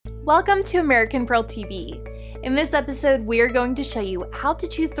Welcome to American Pearl TV. In this episode, we are going to show you how to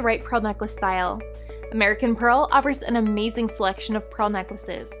choose the right pearl necklace style. American Pearl offers an amazing selection of pearl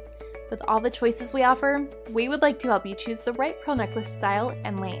necklaces. With all the choices we offer, we would like to help you choose the right pearl necklace style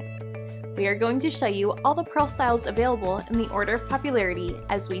and length. We are going to show you all the pearl styles available in the order of popularity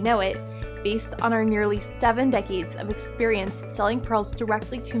as we know it, based on our nearly 7 decades of experience selling pearls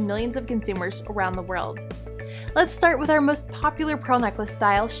directly to millions of consumers around the world. Let's start with our most popular pearl necklace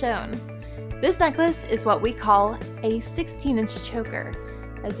style shown. This necklace is what we call a 16-inch choker.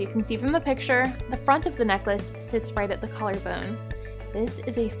 As you can see from the picture, the front of the necklace sits right at the collarbone. This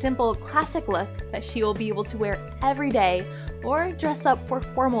is a simple, classic look that she will be able to wear every day or dress up for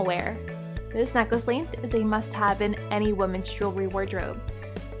formal wear. This necklace length is a must-have in any woman's jewelry wardrobe.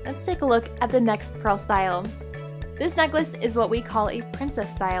 Let's take a look at the next pearl style. This necklace is what we call a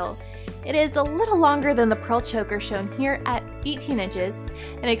princess style. It is a little longer than the pearl choker shown here at 18 inches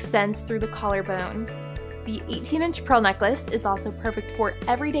and extends through the collarbone. The 18-inch pearl necklace is also perfect for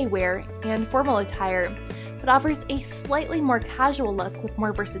everyday wear and formal attire, but offers a slightly more casual look with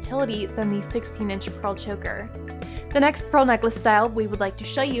more versatility than the 16-inch pearl choker. The next pearl necklace style we would like to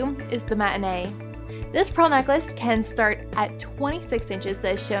show you is the matinee. This pearl necklace can start at 26 inches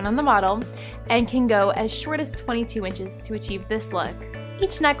as shown on the model and can go as short as 22 inches to achieve this look.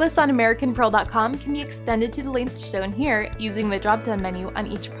 Each necklace on AmericanPearl.com can be extended to the length shown here using the drop-down menu on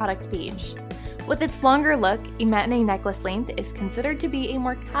each product page. With its longer look, a matinee necklace length is considered to be a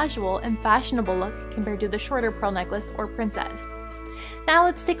more casual and fashionable look compared to the shorter pearl necklace or princess. Now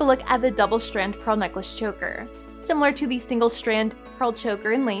let's take a look at the double-strand pearl necklace choker. Similar to the single-strand pearl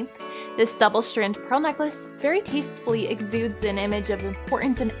choker in length, this double-strand pearl necklace very tastefully exudes an image of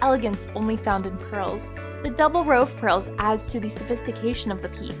importance and elegance only found in pearls. The double row of pearls adds to the sophistication of the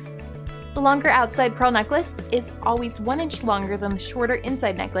piece. The longer outside pearl necklace is always 1 inch longer than the shorter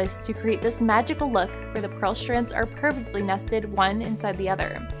inside necklace to create this magical look where the pearl strands are perfectly nested one inside the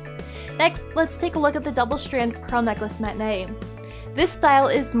other. Next, let's take a look at the double-strand pearl necklace matinee. This style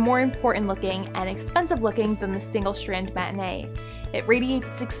is more important looking and expensive looking than the single-strand matinee. It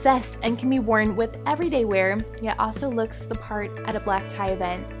radiates success and can be worn with everyday wear, yet also looks the part at a black tie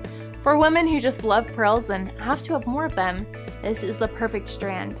event. For women who just love pearls and have to have more of them, this is the perfect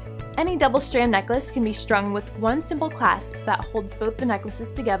strand. Any double-strand necklace can be strung with one simple clasp that holds both the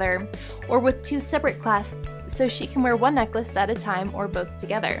necklaces together, or with 2 separate clasps so she can wear one necklace at a time or both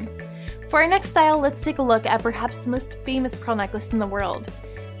together. For our next style, let's take a look at perhaps the most famous pearl necklace in the world.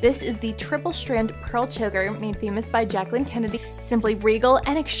 This is the triple-strand pearl choker made famous by Jacqueline Kennedy, simply regal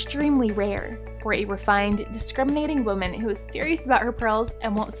and extremely rare for a refined, discriminating woman who is serious about her pearls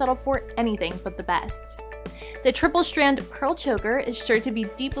and won't settle for anything but the best. The triple-strand pearl choker is sure to be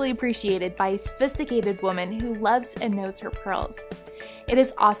deeply appreciated by a sophisticated woman who loves and knows her pearls. It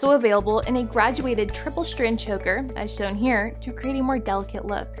is also available in a graduated triple-strand choker, as shown here, to create a more delicate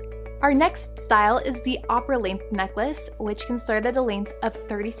look. Our next style is the opera length necklace, which can start at a length of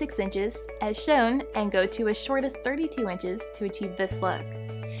 36 inches, as shown, and go to as short as 32 inches to achieve this look.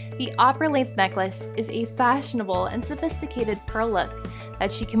 The opera length necklace is a fashionable and sophisticated pearl look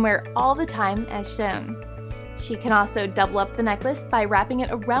that she can wear all the time as shown. She can also double up the necklace by wrapping it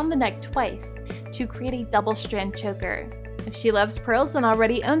around the neck twice to create a double strand choker. If she loves pearls and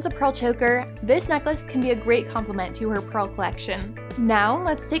already owns a pearl choker, this necklace can be a great complement to her pearl collection. Now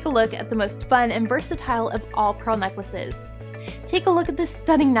let's take a look at the most fun and versatile of all pearl necklaces. Take a look at this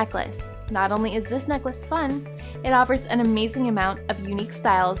stunning necklace. Not only is this necklace fun, it offers an amazing amount of unique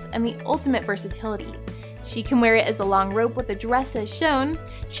styles and the ultimate versatility. She can wear it as a long rope with a dress as shown,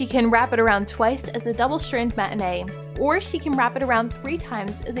 she can wrap it around twice as a double strand matinee, or she can wrap it around 3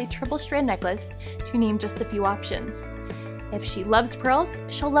 times as a triple strand necklace, to name just a few options. If she loves pearls,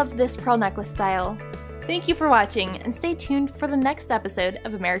 she'll love this pearl necklace style. Thank you for watching and stay tuned for the next episode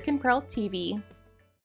of American Pearl TV.